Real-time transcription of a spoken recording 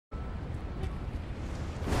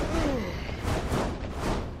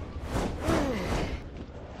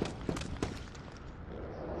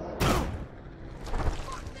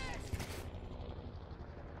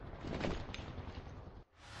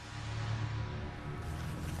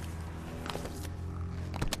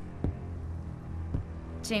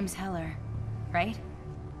James Heller, right?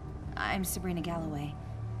 I'm Sabrina Galloway.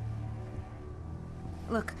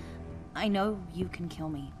 Look, I know you can kill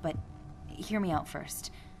me, but hear me out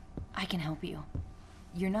first. I can help you.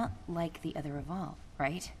 You're not like the other Evolv,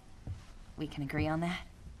 right? We can agree on that?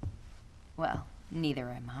 Well, neither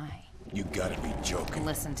am I. You gotta be joking.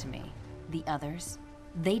 Listen to me. The others,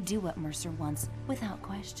 they do what Mercer wants without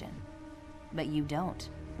question. But you don't.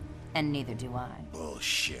 And neither do I.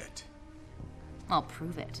 Bullshit. I'll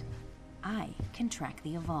prove it. I can track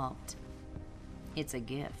the Evolved. It's a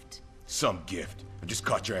gift. Some gift. I just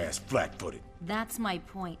caught your ass flat-footed. That's my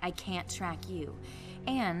point. I can't track you.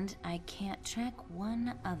 And I can't track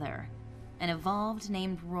one other. An Evolved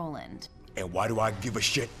named Roland. And why do I give a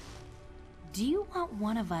shit? Do you want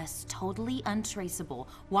one of us totally untraceable,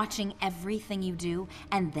 watching everything you do,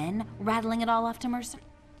 and then rattling it all off to Mercer?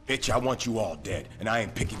 Bitch, I want you all dead, and I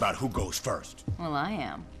ain't picky about who goes first. Well, I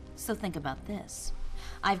am. So think about this.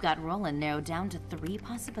 I've got Roland narrowed down to 3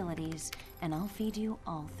 possibilities, and I'll feed you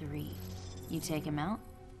all 3. You take him out,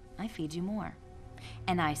 I feed you more.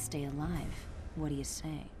 And I stay alive. What do you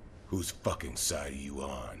say? Whose fucking side are you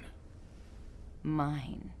on?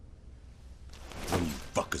 Mine. When you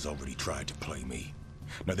fuckers already tried to play me.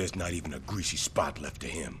 Now there's not even a greasy spot left to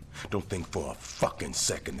him. Don't think for a fucking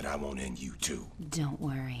second that I won't end you too. Don't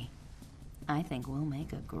worry. I think we'll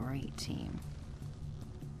make a great team.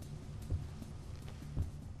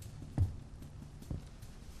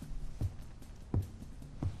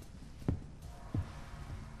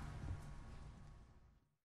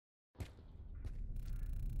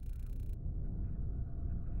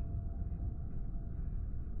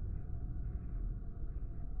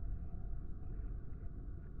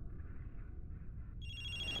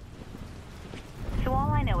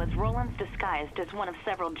 Is Roland's disguised as one of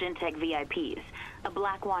several Gentech VIPs. A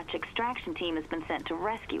Black Watch extraction team has been sent to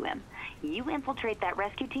rescue him. You infiltrate that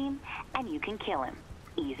rescue team, and you can kill him.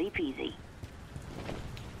 Easy peasy.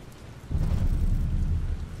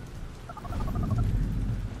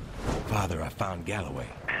 Father, I found Galloway.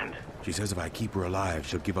 And? She says if I keep her alive,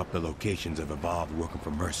 she'll give up the locations of Evolv working for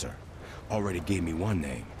Mercer. Already gave me one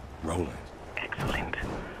name, Roland. Excellent.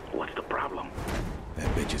 What's the problem? That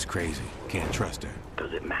bitch is crazy. Can't trust her.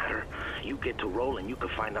 Does it matter? You get to Roland, you can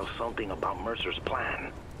find out something about Mercer's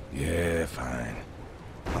plan. Yeah, fine.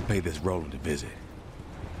 I'll pay this Roland a visit.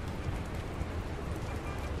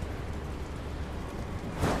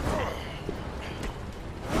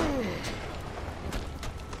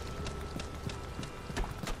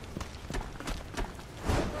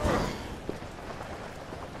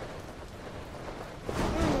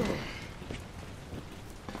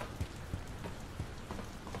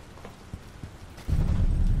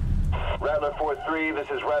 Rattler 4-3, this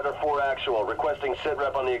is Rattler 4 Actual, requesting sit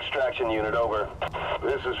rep on the extraction unit, over.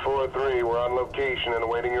 This is 4-3, we're on location and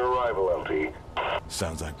awaiting your arrival, LT.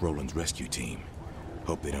 Sounds like Roland's rescue team.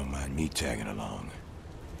 Hope they don't mind me tagging along.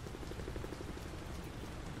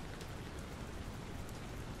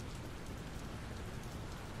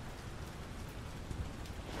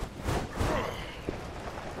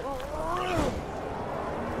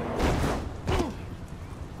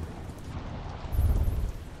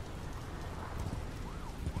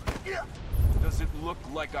 Does it look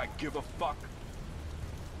like I give a fuck?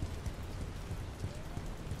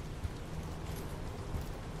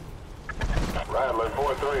 Rattler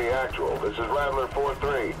 4-3, actual. This is Rattler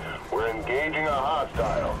 4-3. We're engaging a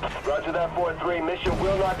hostile. Roger that, 4-3. Mission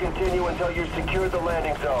will not continue until you've secured the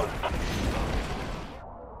landing zone.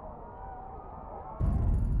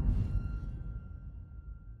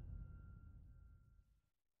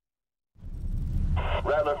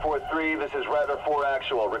 Rattler 4-3, this is Rattler 4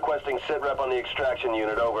 Actual, requesting sit rep on the extraction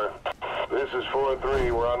unit, over. This is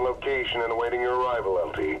 4-3, we're on location and awaiting your arrival,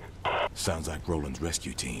 LT. Sounds like Roland's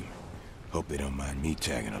rescue team. Hope they don't mind me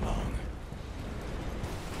tagging along.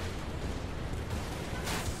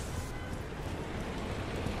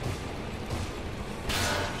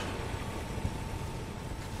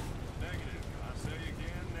 Negative. I say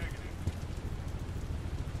again, negative.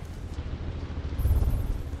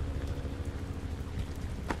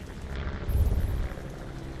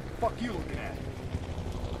 Fuck you looking at?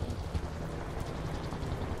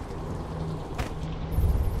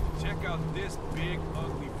 Check out this big,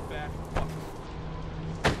 ugly, fat fucker.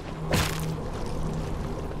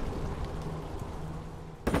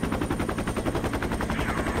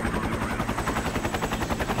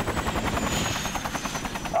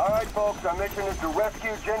 All right, folks, our mission is to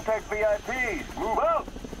rescue Gentech VIPs. Move out!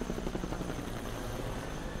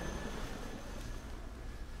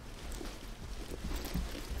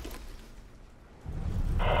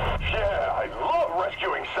 Yeah, I love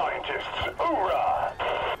rescuing scientists.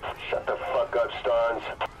 Hoorah!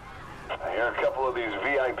 these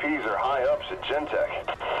VIPs are high-ups at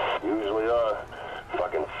Gentech. Usually are.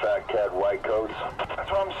 Fucking fat cat white coats.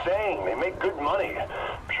 That's what I'm saying. They make good money.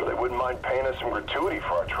 I'm sure they wouldn't mind paying us some gratuity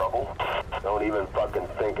for our trouble. Don't even fucking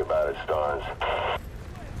think about it, Stars.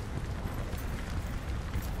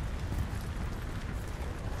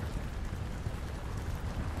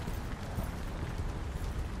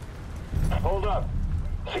 Hold up.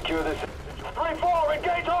 Secure this. 3-4,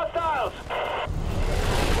 engage hostiles!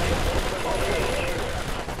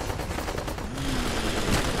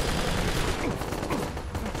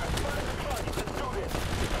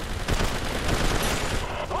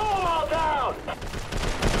 Blow them all down!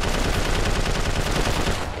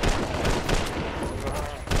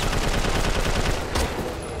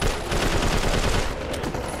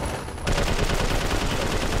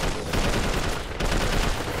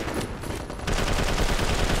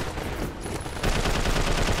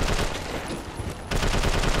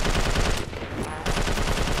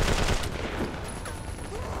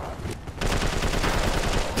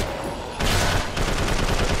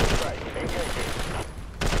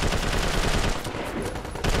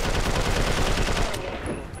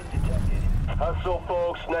 Hustle,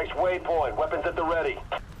 folks. Next waypoint. Weapons at the ready.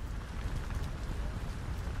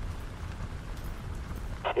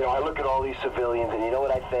 You know, I look at all these civilians and you know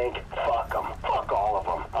what I think? Fuck them. Fuck all of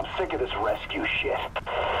them. I'm sick of this rescue shit.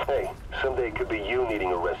 Hey, someday it could be you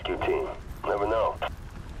needing a rescue team. Never know.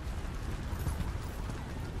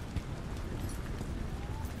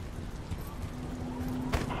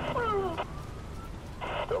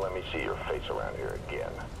 Don't let me see your face around here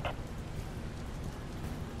again.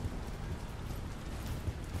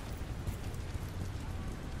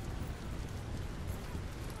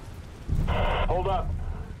 Hold up.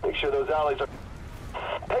 Make sure those alleys are...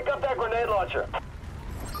 Pick up that grenade launcher.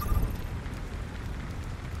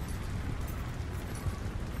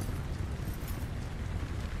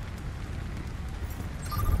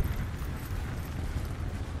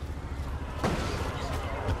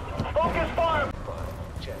 Focus fire!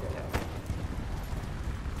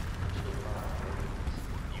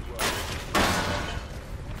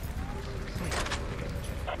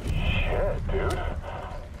 Shit, dude.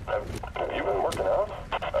 Have you been working out?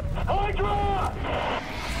 Hydra!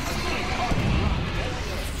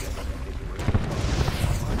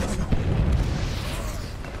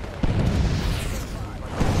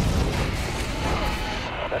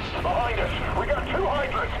 That's behind us. We got 2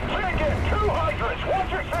 hydrants. Say again, 2 hydrants.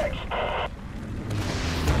 Watch your 6.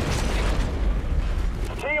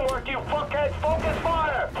 Teamwork, you fuckheads. Focus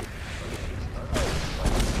fire.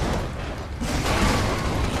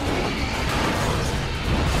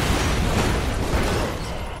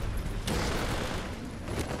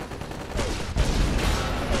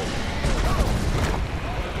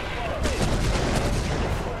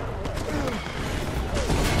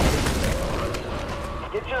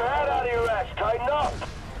 Get your head out of your ass. Tighten up.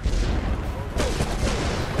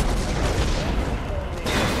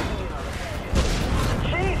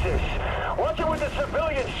 Jesus! Once you're with the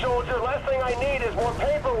civilian soldier, last thing I need is more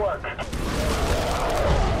paperwork.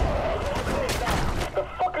 The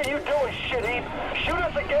fuck are you doing, shit heap? Shoot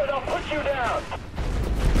us again, I'll put you down.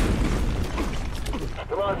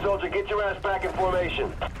 Come on, soldier, get your ass back in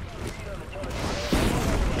formation.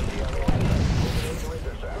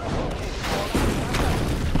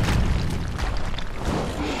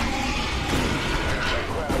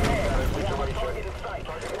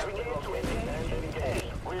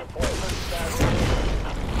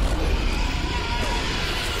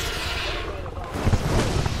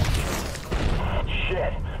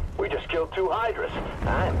 Shit, we just killed 2 Hydras.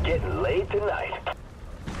 I'm getting laid tonight.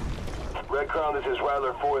 Red Crown, this is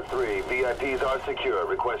Rattler 4-3. VIPs are secure.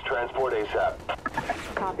 Request transport ASAP.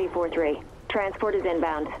 Copy 4-3. Transport is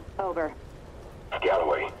inbound. Over.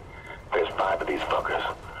 Galloway, there's 5 of these fuckers.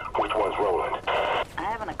 Which one's Roland? I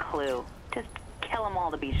haven't a clue. Just kill them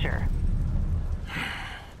all to be sure.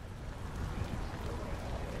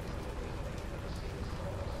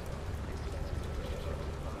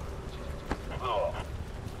 Oh.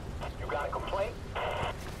 You got a complaint?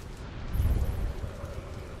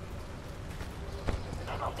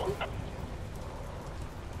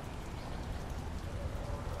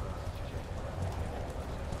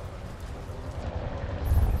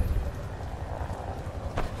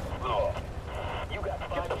 Oh. You got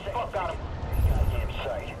 5 Get the fuck out of goddamn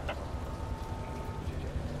sight.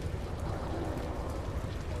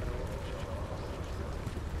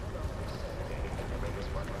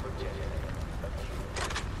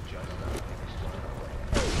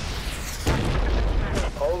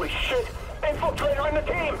 Holy shit! Infiltrator in the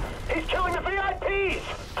team! He's killing the VIPs!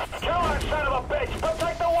 Kill that son of a bitch!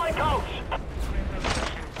 Protect the white coats!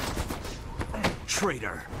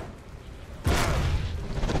 traitor.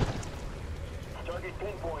 Target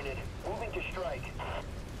pinpointed. Moving to strike.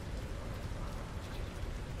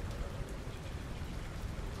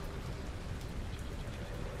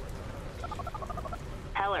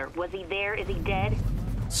 Heller, was he there? Is he dead?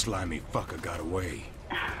 Slimy fucker got away.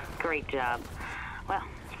 Great job. Well,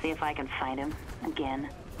 see if I can find him again.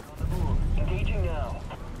 On the move. Engaging now.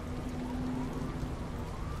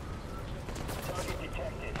 Target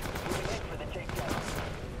detected. Moving in for the takedown.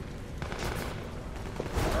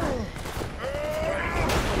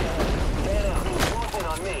 Man out. Close in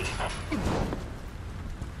on me.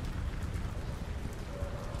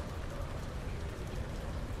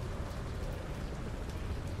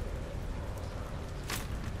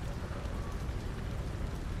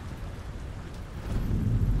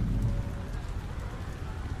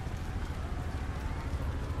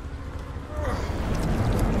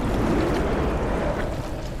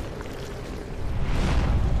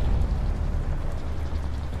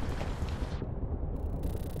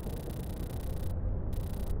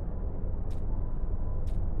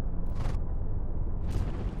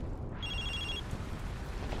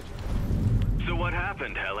 What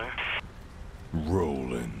happened, Heller?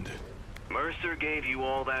 Roland. Mercer gave you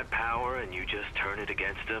all that power and you just turn it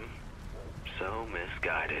against him? So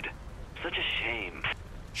misguided. Such a shame.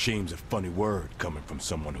 Shame's a funny word coming from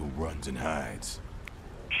someone who runs and hides.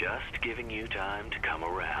 Just giving you time to come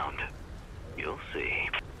around. You'll see.